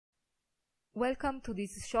Welcome to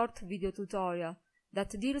this short video tutorial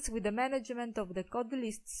that deals with the management of the code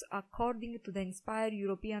lists according to the Inspire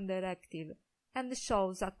European Directive and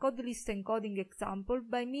shows a code list encoding example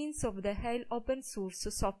by means of the HALE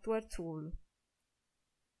OpenSource software tool.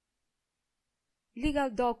 Legal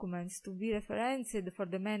documents to be referenced for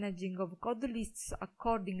the managing of code lists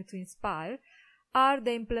according to Inspire are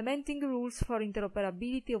the implementing rules for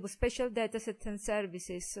interoperability of special datasets and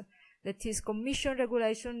services, that is Commission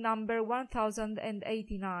Regulation number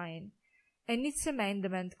 1089, and its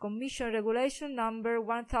amendment, Commission Regulation number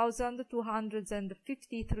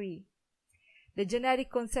 1253. The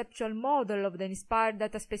generic conceptual model of the Inspire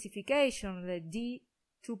data specification, the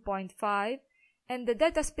D2.5, and the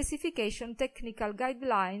data specification technical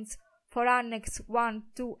guidelines for Annex 1,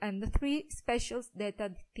 2, and 3 special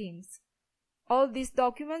data themes. All these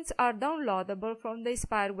documents are downloadable from the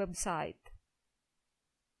Inspire website.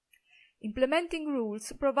 Implementing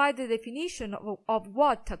rules provide the definition of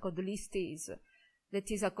what a code list is.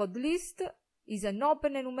 That is, a code list is an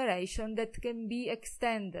open enumeration that can be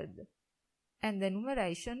extended, and the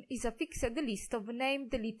enumeration is a fixed list of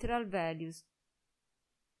named literal values.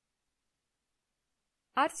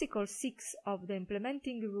 Article 6 of the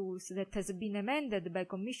implementing rules that has been amended by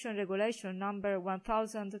Commission Regulation number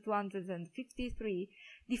 1253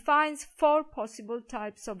 defines 4 possible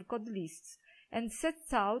types of code lists and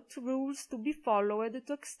sets out rules to be followed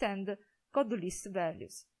to extend code list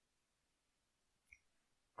values.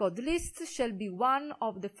 Code lists shall be one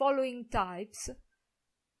of the following types.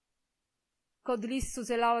 Code lists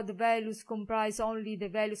whose allowed values comprise only the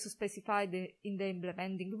values specified in the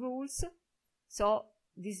implementing rules, so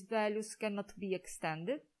these values cannot be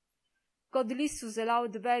extended. Code lists whose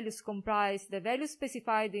allowed values comprise the values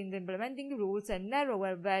specified in the implementing rules and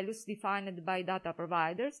narrower values defined by data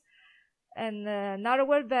providers. And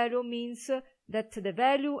narrower value means that the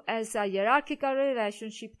value has a hierarchical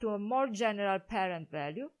relationship to a more general parent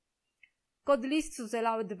value. Code lists whose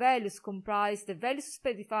allowed values comprise the values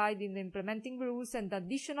specified in the implementing rules and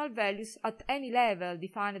additional values at any level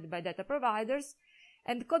defined by data providers.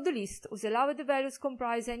 And code lists whose allowed values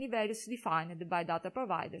comprise any values defined by data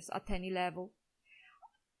providers at any level.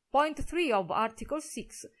 Point 3 of Article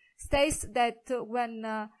 6 states that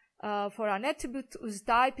when for an attribute whose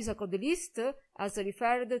type is a code list, as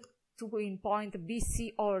referred to in point B,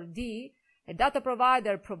 C, or D, a data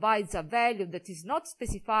provider provides a value that is not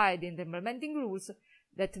specified in the implementing rules,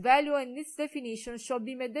 that value and its definition shall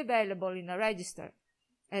be made available in a register.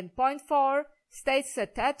 And point 4 states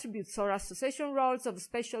that attributes or association roles of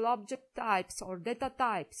special object types or data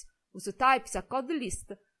types, whose type is a code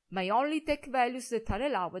list, may only take values that are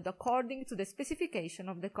allowed according to the specification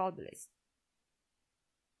of the code list.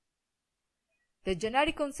 The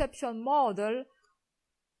generic conceptual model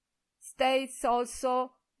states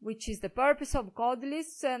also which is the purpose of code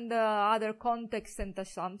lists and other context and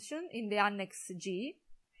assumption in the Annex G,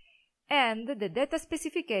 and the data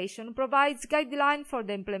specification provides guidelines for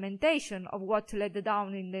the implementation of what laid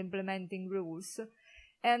down in the implementing rules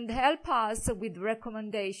and help us with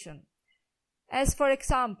recommendation. As for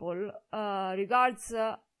example, regards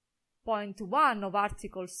point 1 of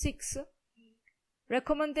Article 6,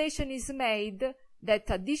 recommendation is made that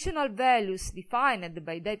additional values defined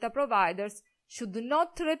by data providers should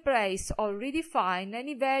not replace or redefine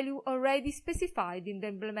any value already specified in the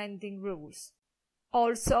implementing rules.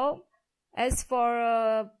 Also, as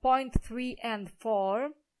for point 3 and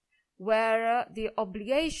 4, where the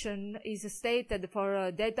obligation is stated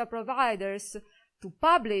for data providers to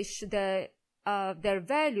publish their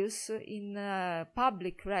values in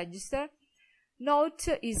public register, note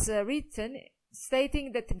is written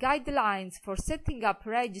stating that guidelines for setting up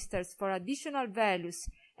registers for additional values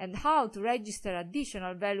and how to register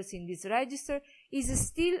additional values in this register is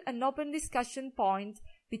still an open discussion point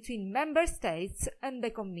between member states and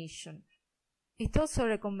the Commission. It also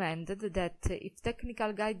recommended that if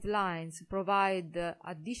technical guidelines provide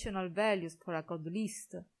additional values for a code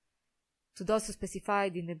list to those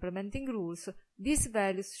specified in the implementing rules, these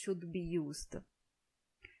values should be used.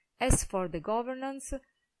 As for the governance,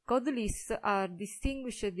 code lists are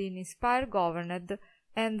distinguished in Inspire governed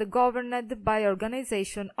and governed by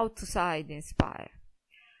organization outside Inspire.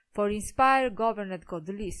 For Inspire governed code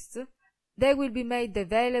lists, they will be made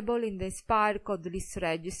available in the Inspire Code List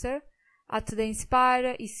Register at the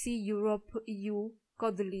Inspire EC Europe EU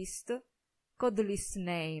code list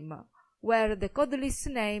name, where the code list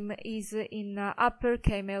name is in upper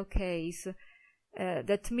camel case.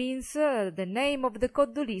 That means the name of the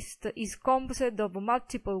code list is composed of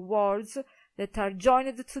multiple words that are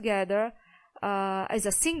joined together as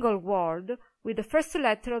a single word with the first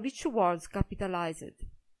letter of each word capitalized.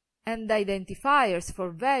 and identifiers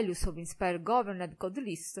for values of Inspire governed code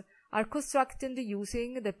list are constructed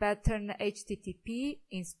using the pattern HTTP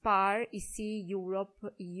Inspire EC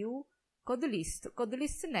Europe EU code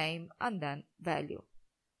list name, and then value.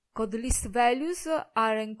 Code list values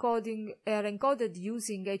are encoded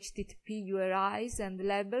using HTTP URIs and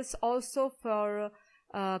labels also for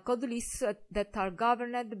code lists that are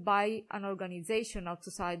governed by an organization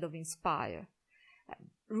outside of Inspire.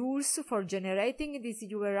 Rules for generating these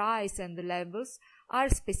URIs and labels are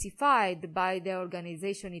specified by the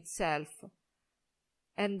organization itself.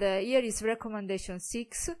 And here is recommendation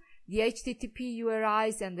 6. The HTTP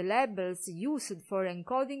URIs and labels used for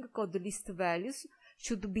encoding code list values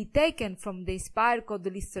should be taken from the Inspire code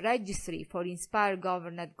list registry for Inspire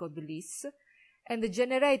governed code lists and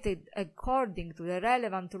generated according to the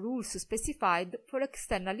relevant rules specified for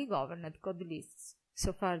externally governed code lists.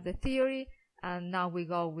 So far the theory, and now we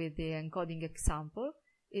go with the encoding example.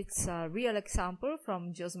 It's a real example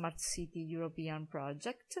from GeoSmart City European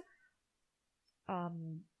project.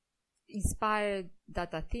 Inspire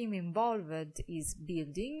data team involved is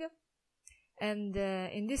building, and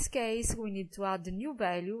in this case we need to add new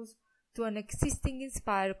values to an existing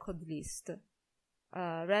Inspire code list.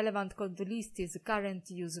 Relevant code list is current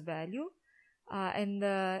use value, and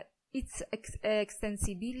its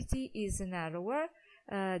extensibility is narrower.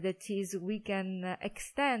 That is, we can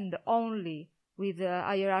extend only with a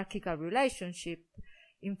hierarchical relationship.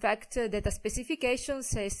 In fact, data specification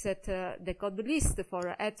says that the code list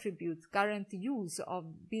for attribute current use of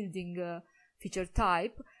building feature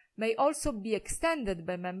type may also be extended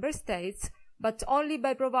by member states, but only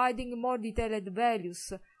by providing more detailed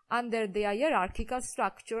values under the hierarchical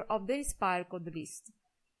structure of the Inspire code list.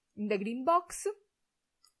 In the green box,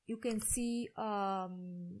 you can see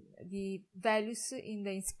the values in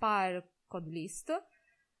the Inspire code list.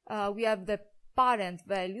 We have the parent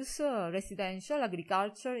values, residential,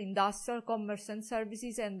 agriculture, industrial, commerce and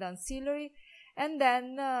services, and ancillary, and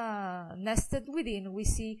then nested within we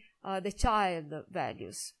see the child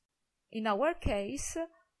values. In our case,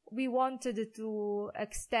 we wanted to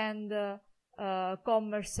extend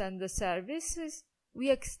commerce and services. We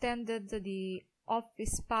extended the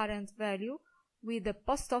office parent value with the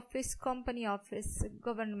post office, company office,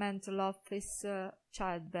 governmental office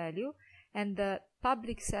child value, and the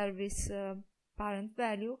public service parent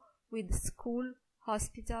value with school,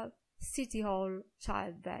 hospital, city hall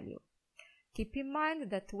child value. Keep in mind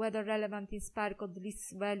that whether relevant Inspire code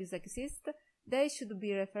list values exist, they should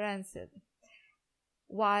be referenced,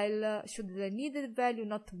 while should the needed value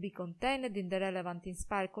not be contained in the relevant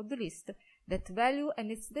Inspire code list, that value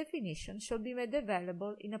and its definition should be made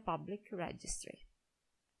available in a public registry.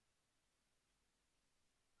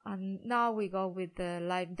 And now we go with the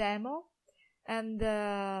live demo, and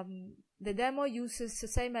the demo uses the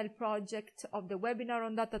same HALE project of the webinar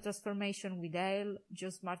on data transformation with HALE,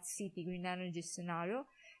 GeoSmart City Green Energy Scenario,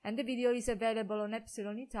 and the video is available on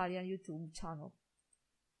Epsilon Italian YouTube channel.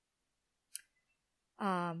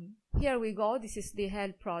 Here we go, this is the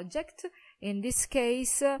HALE project. In this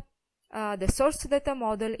case, the source data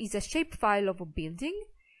model is a shapefile of a building,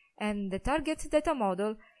 and the target data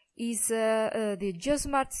model is the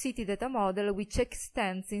GeoSmart City data model, which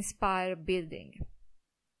extends Inspire building.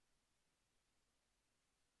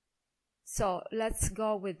 So let's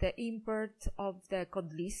go with the import of the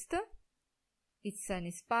code list. It's an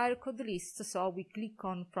Inspire code list, so we click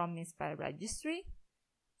on From Inspire Registry,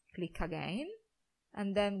 click again,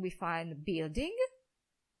 and then we find Building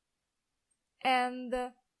and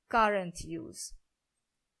Current Use.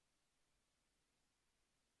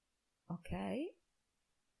 Okay.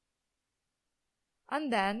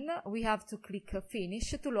 And then we have to click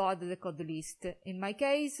Finish to load the code list. In my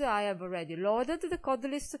case, I have already loaded the code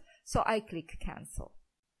list, so I click Cancel.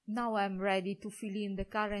 Now I'm ready to fill in the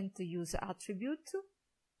current use attribute,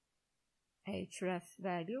 href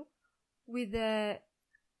value, with the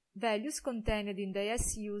values contained in the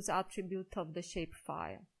sUse attribute of the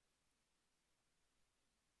shapefile.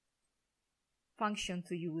 Function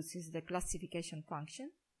to use is the classification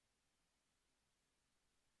function.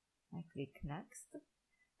 I click Next,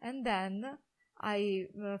 and then I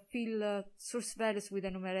fill source values with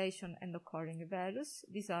enumeration and occurring values.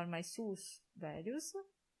 These are my source values,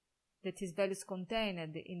 that is values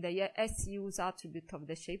contained in the sUse attribute of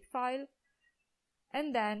the shapefile,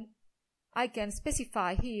 and then I can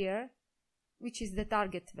specify here which is the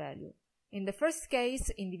target value. In the first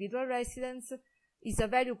case, individual residence is a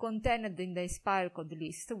value contained in the Inspire code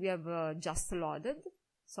list we have just loaded,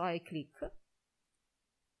 so I click,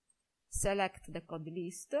 select the code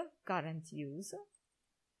list, current use,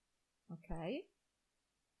 okay,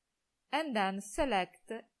 and then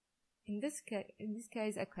select in this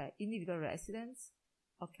case, okay, individual residence,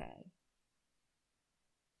 okay.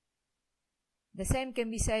 The same can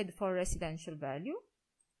be said for residential value.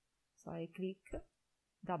 So I click,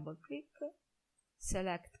 double click,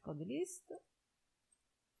 select code list,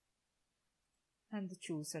 and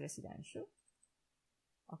choose residential.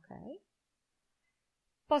 Okay.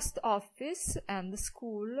 Post office and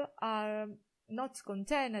school are not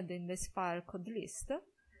contained in the Spire code list,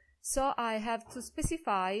 so I have to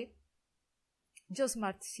specify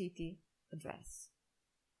GeoSmart City address.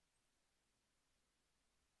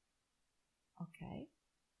 Okay.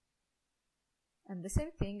 And the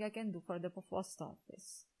same thing I can do for the post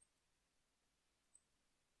office.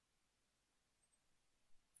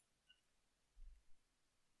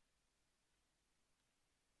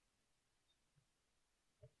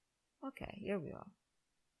 Okay, here we are.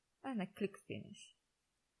 And I click finish.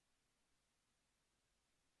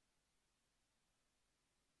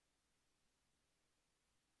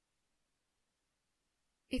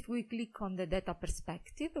 If we click on the data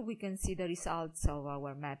perspective, we can see the results of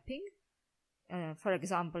our mapping. For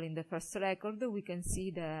example, in the first record, we can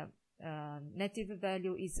see the native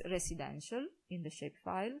value is residential in the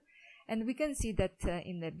shapefile. And we can see that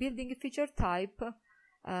in the building feature type,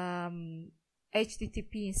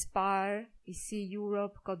 HTTP Inspire, EC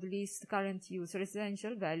Europe, code list, current use,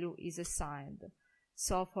 residential value is assigned.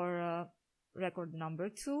 So for record number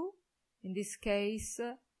 2, in this case,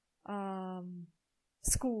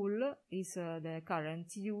 school is the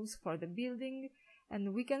current use for the building,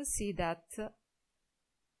 and we can see that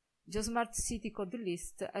GeoSmart City code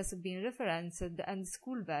list has been referenced and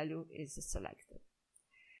school value is selected.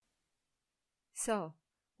 So,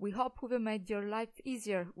 we hope we've made your life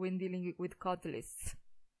easier when dealing with code lists.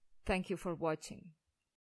 Thank you for watching.